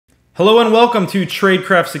Hello and welcome to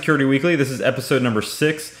Tradecraft Security Weekly. This is episode number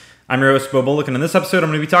 6. I'm your host, Bo Bullock, and in this episode, I'm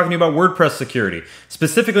going to be talking to you about WordPress security.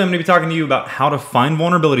 Specifically, I'm going to be talking to you about how to find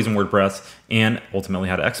vulnerabilities in WordPress and ultimately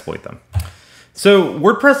how to exploit them. So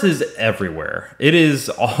WordPress is everywhere. It is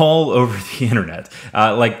all over the internet.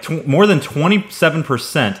 More than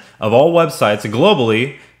 27% of all websites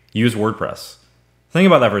globally use WordPress. Think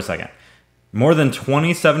about that for a second. More than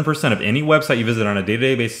 27% of any website you visit on a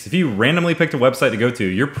day-to-day basis, if you randomly picked a website to go to,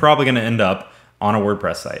 you're probably going to end up on a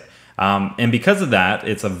WordPress site. And because of that,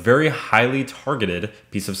 it's a very highly targeted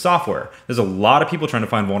piece of software. There's a lot of people trying to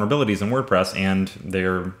find vulnerabilities in WordPress, and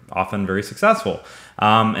they're often very successful.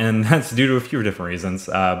 And that's due to a few different reasons.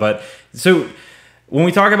 So when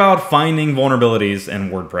we talk about finding vulnerabilities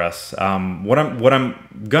in WordPress, what I'm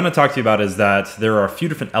going to talk to you about is that there are a few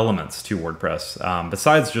different elements to WordPress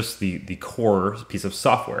besides just the core piece of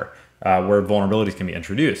software where vulnerabilities can be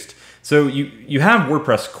introduced. So you have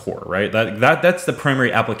WordPress core, right? That's the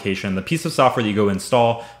primary application, the piece of software that you go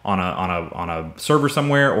install on a server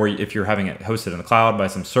somewhere, or if you're having it hosted in the cloud by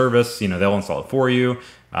some service, they'll install it for you.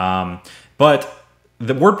 But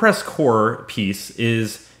the WordPress core piece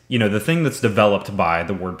is the thing that's developed by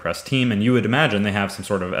the WordPress team, and you would imagine they have some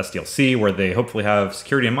sort of SDLC where they hopefully have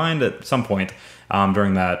security in mind at some point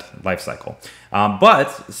during that life cycle. But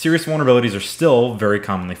serious vulnerabilities are still very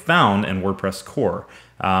commonly found in WordPress core.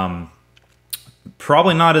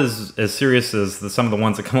 Probably not as serious as some of the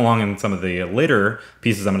ones that come along in some of the later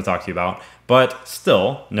pieces I'm going to talk to you about, but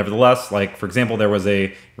still, nevertheless, like for example, there was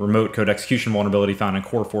a remote code execution vulnerability found in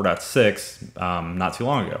core 4.6 not too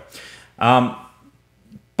long ago.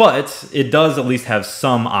 But it does at least have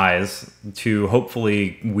some eyes to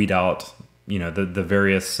hopefully weed out, the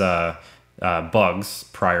various bugs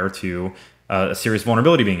prior to a serious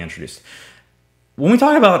vulnerability being introduced. When we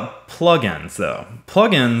talk about plugins, though,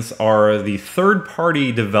 plugins are the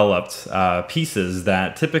third-party developed pieces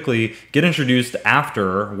that typically get introduced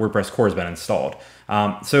after WordPress core has been installed.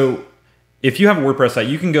 So if you have a WordPress site,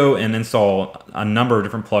 you can go and install a number of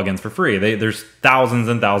different plugins for free. There's thousands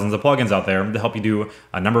and thousands of plugins out there to help you do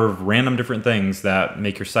a number of random different things that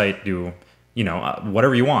make your site do,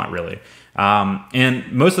 whatever you want, really.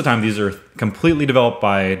 And most of the time, these are completely developed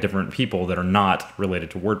by different people that are not related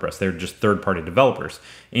to WordPress. They're just third-party developers.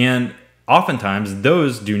 And oftentimes,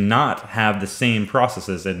 those do not have the same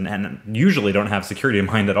processes and usually don't have security in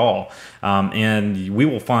mind at all. And we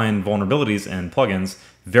will find vulnerabilities in plugins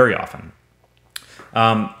very often.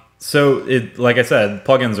 Like I said,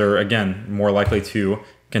 plugins are, again, more likely to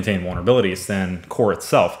contain vulnerabilities than core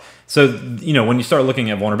itself. So, when you start looking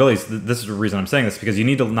at vulnerabilities, this is the reason I'm saying this, because you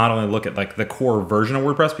need to not only look at like the core version of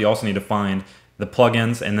WordPress, but you also need to find the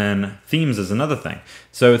plugins, and then themes is another thing.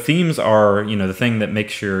 So themes are, the thing that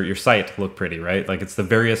makes your site look pretty, right? Like it's the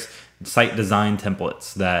various site design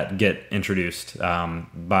templates that get introduced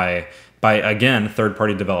by again,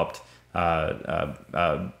 third-party developed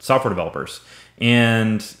software developers.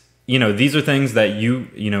 And these are things that you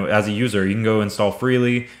as a user, you can go install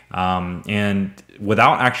freely, and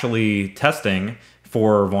without actually testing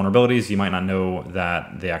for vulnerabilities, you might not know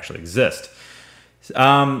that they actually exist.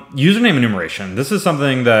 Username enumeration. This is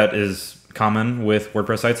something that is common with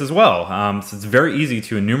WordPress sites as well. So it's very easy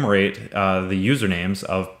to enumerate the usernames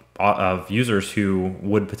of users who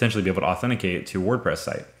would potentially be able to authenticate to a WordPress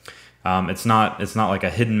site. It's not like a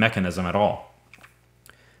hidden mechanism at all.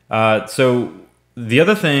 So the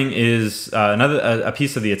other thing is a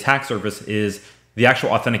piece of the attack surface is the actual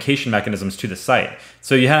authentication mechanisms to the site.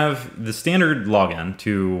 So you have the standard login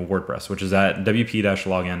to WordPress, which is at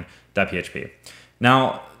wp-login.php.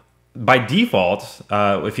 Now, by default,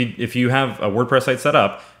 if you have a WordPress site set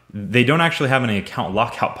up, they don't actually have any account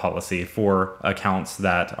lockout policy for accounts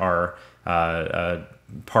that are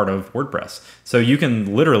part of WordPress. So you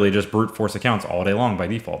can literally just brute force accounts all day long by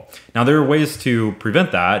default. Now there are ways to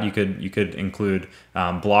prevent that. You could include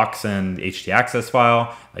blocks in the htaccess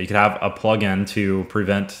file. You could have a plugin to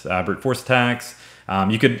prevent brute force attacks.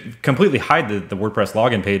 You could completely hide the WordPress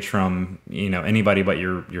login page from anybody but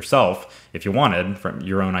yourself if you wanted, from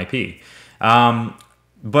your own IP.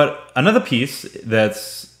 But another piece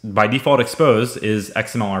that's by default exposed is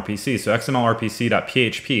XML-RPC. So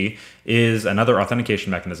XML-RPC.php is another authentication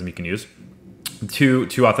mechanism you can use to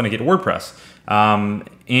authenticate to WordPress.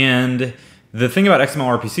 And the thing about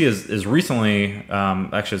XML-RPC is recently,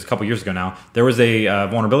 actually it's a couple years ago now, there was a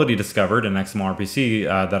vulnerability discovered in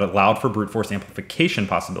XML-RPC that allowed for brute force amplification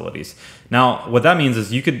possibilities. Now, what that means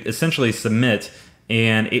is you could essentially submit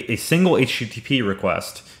a single HTTP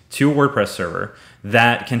request to a WordPress server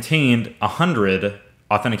that contained 100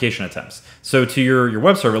 authentication attempts. So to your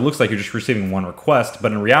web server, it looks like you're just receiving one request,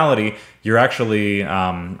 but in reality, you're actually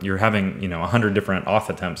you're having 100 different auth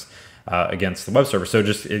attempts against the web server. So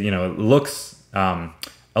just it looks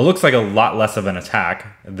like a lot less of an attack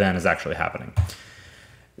than is actually happening.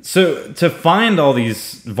 So to find all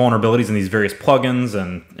these vulnerabilities in these various plugins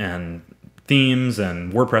and themes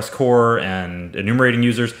and WordPress core and enumerating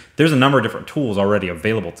users, there's a number of different tools already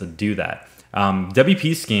available to do that.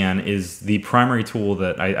 WP Scan is the primary tool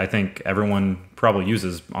that I think everyone probably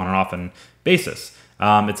uses on an often basis.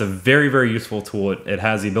 It's a very, very useful tool. It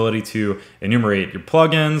has the ability to enumerate your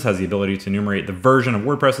plugins, has the ability to enumerate the version of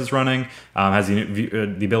WordPress it's running, has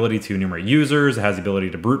the ability to enumerate users, it has the ability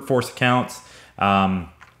to brute force accounts.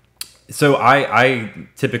 So I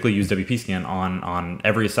typically use WP Scan on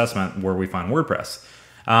every assessment where we find WordPress.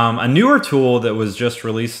 A newer tool that was just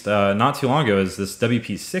released not too long ago is this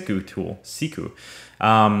WP Siku tool, Siku.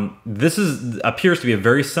 This appears to be a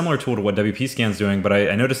very similar tool to what WP Scan is doing, but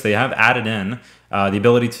I noticed they have added in the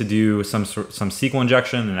ability to do some SQL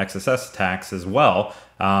injection and XSS attacks as well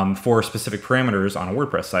for specific parameters on a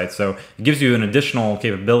WordPress site. So it gives you an additional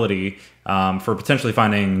capability for potentially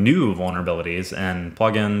finding new vulnerabilities and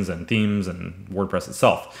plugins and themes and WordPress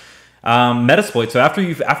itself. Metasploit. So after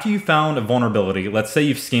you found a vulnerability, let's say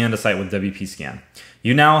you've scanned a site with WP Scan,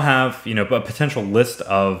 you now have a potential list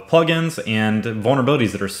of plugins and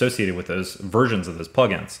vulnerabilities that are associated with those versions of those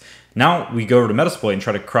plugins. Now we go over to Metasploit and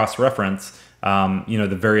try to cross-reference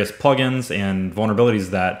the various plugins and vulnerabilities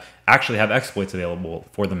that actually have exploits available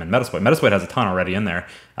for them in Metasploit. Metasploit has a ton already in there.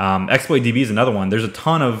 ExploitDB is another one. There's a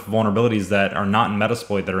ton of vulnerabilities that are not in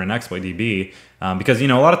Metasploit that are in ExploitDB because a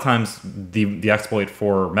lot of times the exploit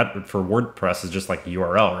for WordPress is just like a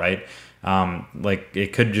URL, right? Like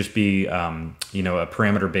it could just be a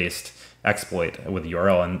parameter-based exploit with a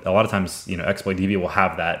URL, and a lot of times ExploitDB will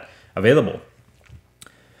have that available.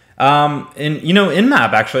 And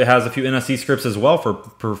Nmap actually has a few NSE scripts as well for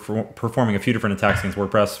performing a few different attacks against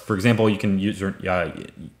WordPress. For example, you can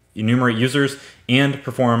enumerate users and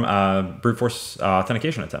perform brute force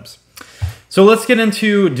authentication attempts. So let's get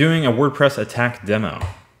into doing a WordPress attack demo.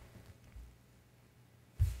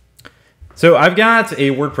 So I've got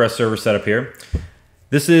a WordPress server set up here.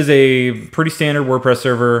 This is a pretty standard WordPress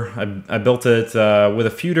server. I built it with a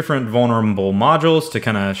few different vulnerable modules to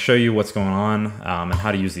kind of show you what's going on and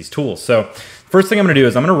how to use these tools. So first thing I'm going to do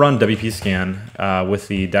is I'm going to run WP Scan with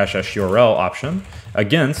the -s URL option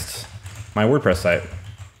against my WordPress site.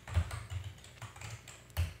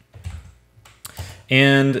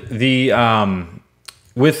 And the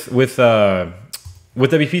with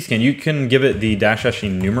WP Scan, you can give it the -s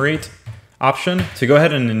enumerate option to go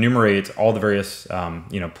ahead and enumerate all the various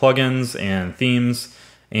plugins and themes,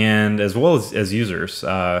 and as well as users.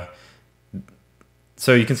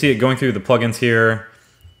 So you can see it going through the plugins here.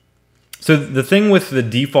 So the thing with the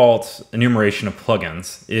default enumeration of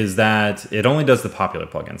plugins is that it only does the popular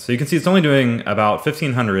plugins. So you can see it's only doing about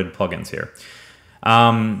 1,500 plugins here.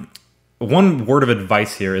 One word of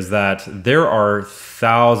advice here is that there are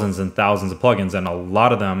thousands and thousands of plugins, and a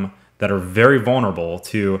lot of them that are very vulnerable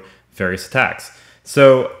to various attacks.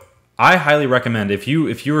 So I highly recommend if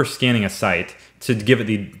you are scanning a site to give it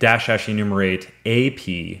the -s enumerate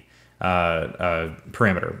AP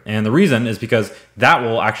parameter. And the reason is because that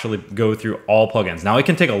will actually go through all plugins. Now it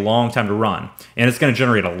can take a long time to run, and it's going to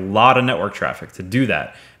generate a lot of network traffic to do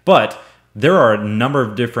that. But there are a number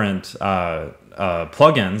of different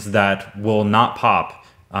plugins that will not pop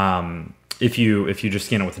if you just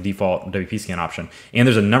scan it with the default WP Scan option. And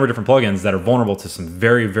there's a number of different plugins that are vulnerable to some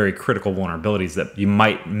very, very critical vulnerabilities that you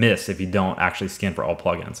might miss if you don't actually scan for all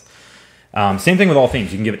plugins. Same thing with all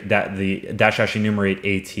themes. You can give it the -s enumerate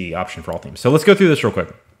AT option for all themes. So let's go through this real quick.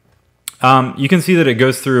 You can see that it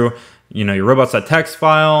goes through your robots.txt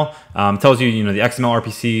file, tells you the XML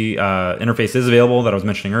RPC interface is available that I was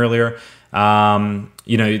mentioning earlier.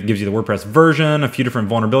 It gives you the WordPress version, a few different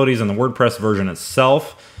vulnerabilities in the WordPress version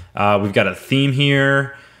itself. We've got a theme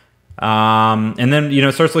here. And then,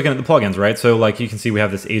 it starts looking at the plugins, right? So like you can see we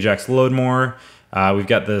have this Ajax load more.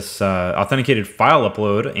 We've got this authenticated file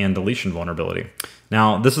upload and deletion vulnerability. Now,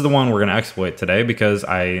 this is the one we're going to exploit today because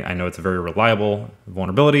I know it's a very reliable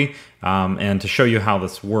vulnerability. And to show you how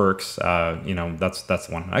this works, that's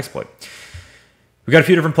the one I exploit. We've got a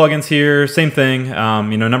few different plugins here, same thing,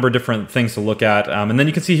 a number of different things to look at. And then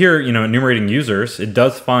you can see here, enumerating users, it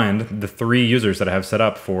does find the 3 users that I have set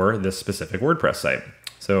up for this specific WordPress site.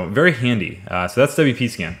 So very handy. So that's WP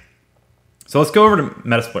Scan. So let's go over to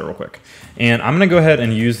Metasploit real quick. And I'm going to go ahead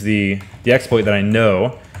and use the exploit that I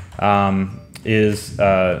know is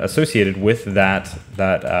associated with that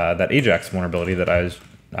Ajax vulnerability that I was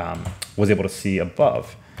was able to see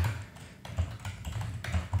above.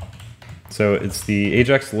 So it's the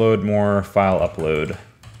Ajax load more file upload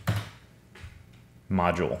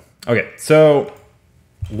module. Okay, so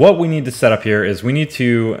what we need to set up here is we need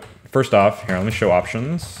to, first off, here, let me show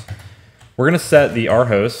options. We're going to set the R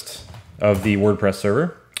host of the WordPress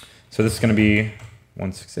server. So this is going to be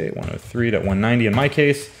 168.103.190 in my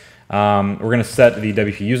case. We're going to set the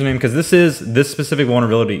WP username because this specific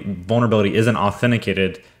vulnerability is an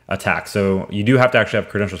authenticated attack. So you do have to actually have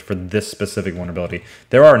credentials for this specific vulnerability.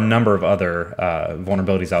 There are a number of other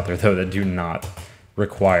vulnerabilities out there though that do not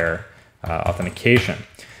require authentication.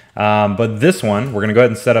 But this one, we're going to go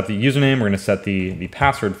ahead and set up the username. We're going to set the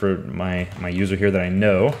password for my user here that I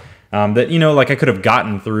know. That, you know, like I could have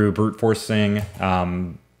gotten through brute forcing,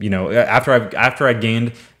 you know, after I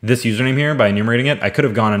gained this username here by enumerating it, I could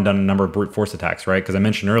have gone and done a number of brute force attacks, right? Because I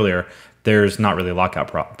mentioned earlier, there's not really a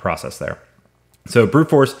lockout process there. So brute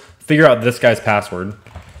force, figure out this guy's password,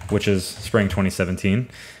 which is spring 2017,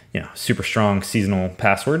 you know, super strong seasonal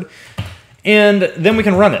password. And then we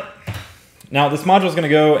can run it. Now this module is going to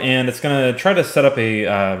go and it's going to try to set up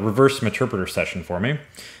a reverse interpreter session for me.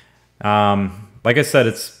 Like I said,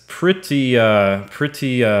 it's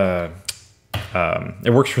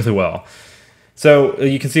it works really well. So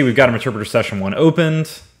you can see we've got a interpreter session 1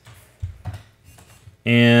 opened.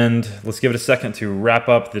 And let's give it a second to wrap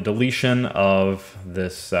up the deletion of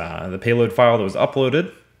this the payload file that was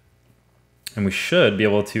uploaded. And we should be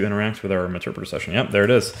able to interact with our interpreter session. Yep, there it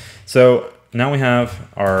is. So now we have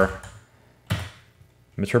our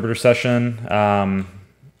interpreter session.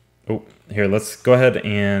 Oh, here, let's go ahead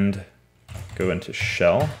and go into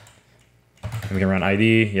shell. And we can run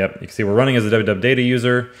ID. Yep, you can see we're running as a www data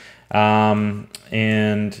user.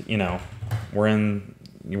 And, you know, we're on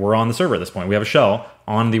the server at this point. We have a shell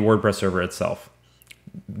on the WordPress server itself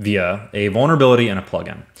via a vulnerability and a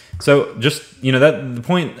plugin. So just, you know, the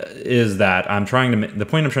point I'm trying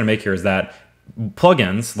to make here is that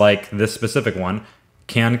plugins like this specific one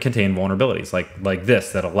can contain vulnerabilities like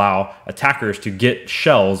this that allow attackers to get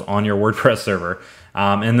shells on your WordPress server.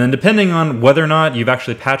 And then depending on whether or not you've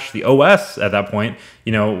actually patched the OS at that point,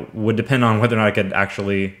 you know, would depend on whether or not I could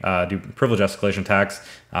actually do privilege escalation attacks.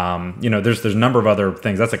 You know, there's a number of other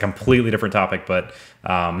things. That's a completely different topic, but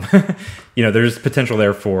you know, there's potential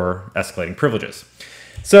there for escalating privileges.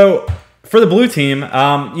 So for the blue team,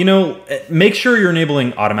 you know, make sure you're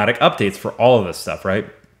enabling automatic updates for all of this stuff, right?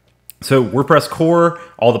 So WordPress core,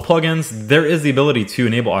 all the plugins, there is the ability to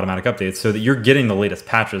enable automatic updates so that you're getting the latest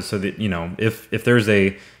patches so that, you know, if there's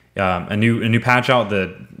a new patch out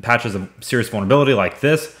that patches a serious vulnerability like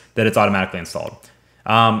this, that it's automatically installed.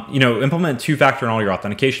 You know, implement two-factor in all your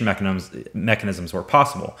authentication mechanisms where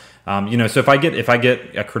possible. You know, so if I get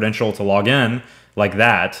a credential to log in like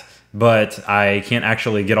that, but I can't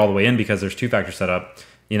actually get all the way in because there's two-factor set up,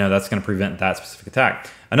 you know, that's going to prevent that specific attack.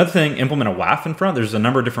 Another thing, implement a WAF in front. There's a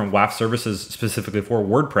number of different WAF services specifically for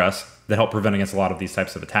WordPress that help prevent against a lot of these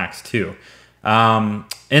types of attacks too. And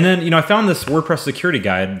then, you know, I found this WordPress security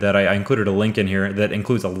guide that I included a link in here that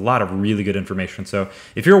includes a lot of really good information. So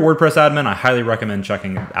if you're a WordPress admin, I highly recommend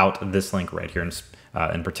checking out this link right here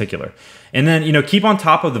in particular. And then, you know, keep on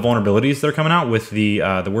top of the vulnerabilities that are coming out with the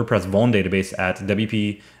WordPress vuln database at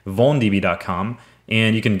wpvulndb.com.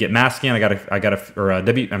 And you can get mass scan.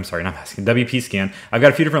 WP scan. I've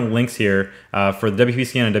got a few different links here for the WP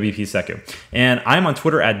scan and WP secu. And I'm on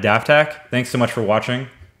Twitter at Daftac. Thanks so much for watching.